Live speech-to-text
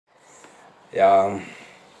Yeah,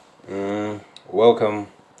 mm, welcome,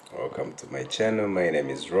 welcome to my channel. My name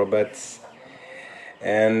is Robert,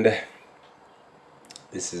 and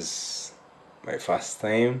this is my first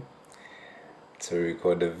time to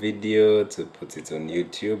record a video to put it on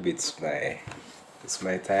YouTube. It's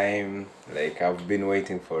my time. Like I've been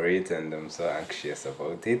waiting for it, and I'm so anxious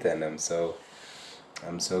about it, and I'm so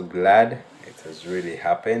glad it has really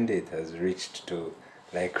happened. It has reached to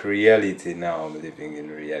like reality now. I'm living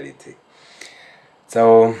in reality.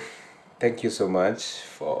 So thank you so much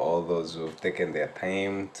for all those who've taken their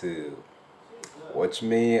time to watch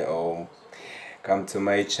me or come to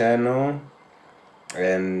my channel.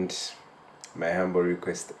 And my humble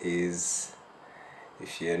request is,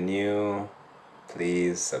 if you're new,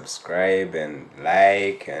 please subscribe and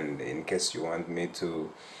like. And in case you want me to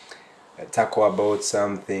tackle about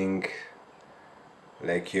something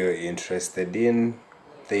like you're interested in,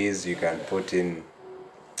 please you can put in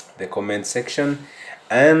the comment section,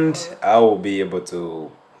 and I will be able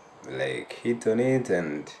to like hit on it,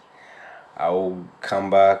 and I'll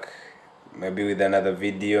come back maybe with another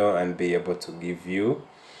video and be able to give you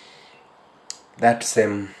that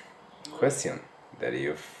same question that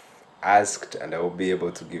you've asked, and I will be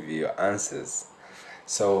able to give you your answers.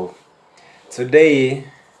 So today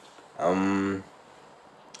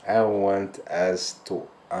I want us to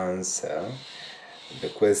answer the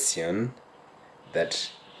question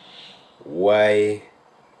that why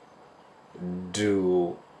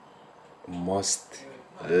do most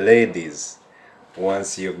ladies,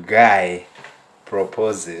 once your guy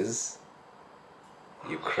proposes,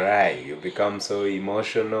 you cry, you become so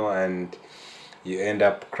emotional and you end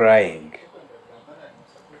up crying?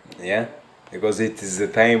 Yeah, because it is a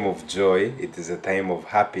time of joy, it is a time of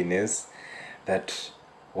happiness, that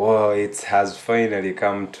wow, it has finally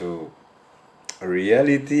come to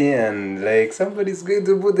reality, and like somebody's going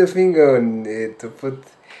to put a finger on it, to put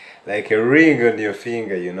like a ring on your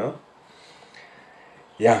finger.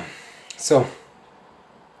 Yeah, so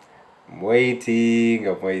I'm waiting.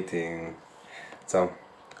 So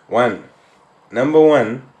number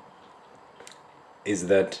one is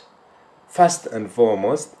that first and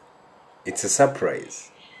foremost, it's a surprise.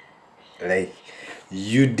 Like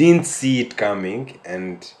you didn't see it coming,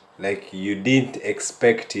 and like you didn't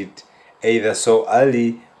expect it either so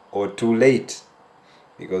early or too late,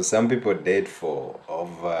 because some people date for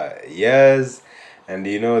over years, and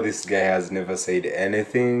this guy has never said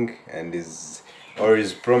anything and is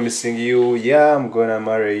promising you, yeah, I'm gonna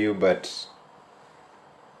marry you, but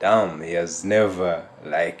damn, he has never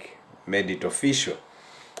like made it official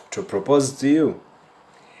to propose to you.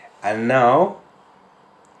 And now,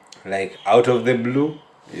 like out of the blue,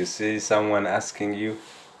 you see someone asking you,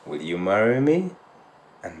 will you marry me?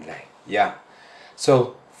 And like, yeah.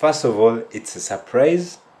 So first of all, it's a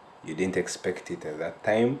surprise. You didn't expect it at that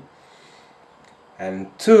time. And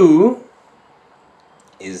two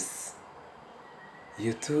is,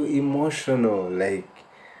 you're too emotional. Like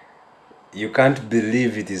you can't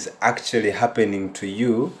believe it is actually happening to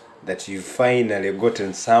you, that you finally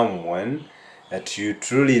gotten someone that you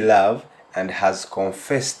truly love and has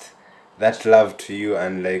confessed that love to you,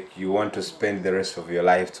 and like you want to spend the rest of your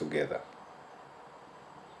life together.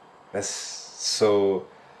 That's so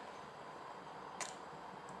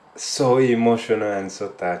emotional and so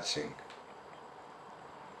touching.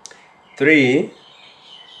 Three,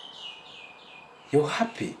 you're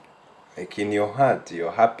happy. Like in your heart,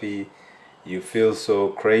 you're happy. You feel so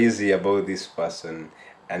crazy about this person,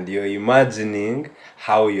 and you're imagining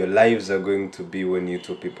how your lives are going to be when you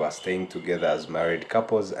two people are staying together as married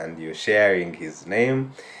couples, and you're sharing his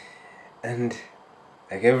name, and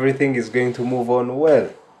like everything is going to move on well.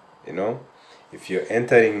 If you're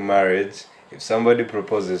entering marriage, if somebody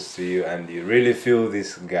proposes to you and you really feel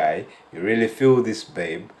this guy, you really feel this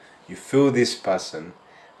babe, you feel this person,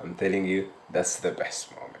 I'm telling you, that's the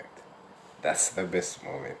best moment. That's the best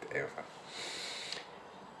moment ever.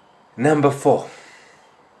 Number four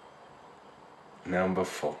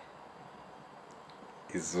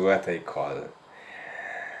is what I call,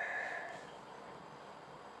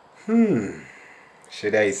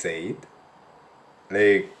 should I say it?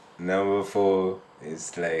 Like, number four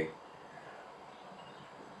is like,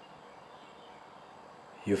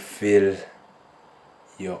 you feel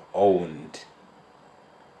you're owned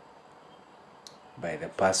by the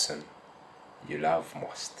person you love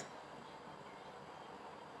most.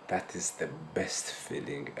 That is the best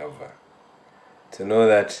feeling ever. To know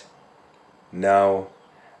that now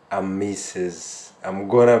I'm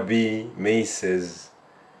gonna be Mrs.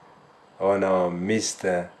 or now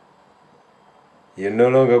Mr. You're no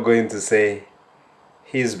longer going to say,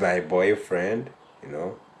 he's my boyfriend,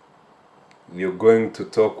 you're going to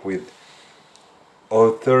talk with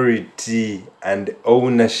authority and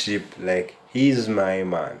ownership, like he's my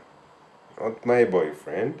man, not my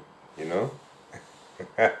boyfriend, you know.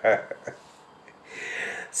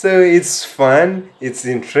 So it's fun, it's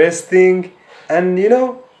interesting, and you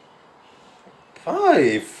know,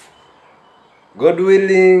 if God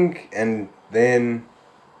willing, and then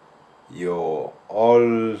you're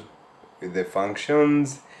all with the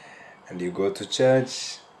functions and you go to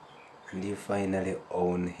church and you finally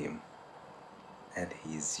own him and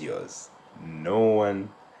he's yours. No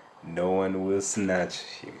one will snatch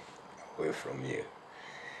him away from you.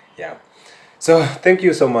 Yeah. So thank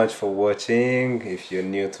you so much for watching. If you're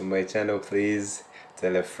new to my channel, please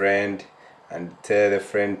tell a friend, and tell a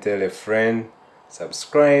friend,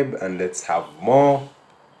 subscribe, and let's have more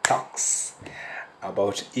talks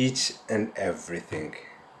about each and everything.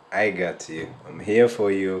 I got you. I'm here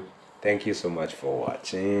for you. Thank you so much for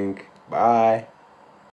watching. Bye.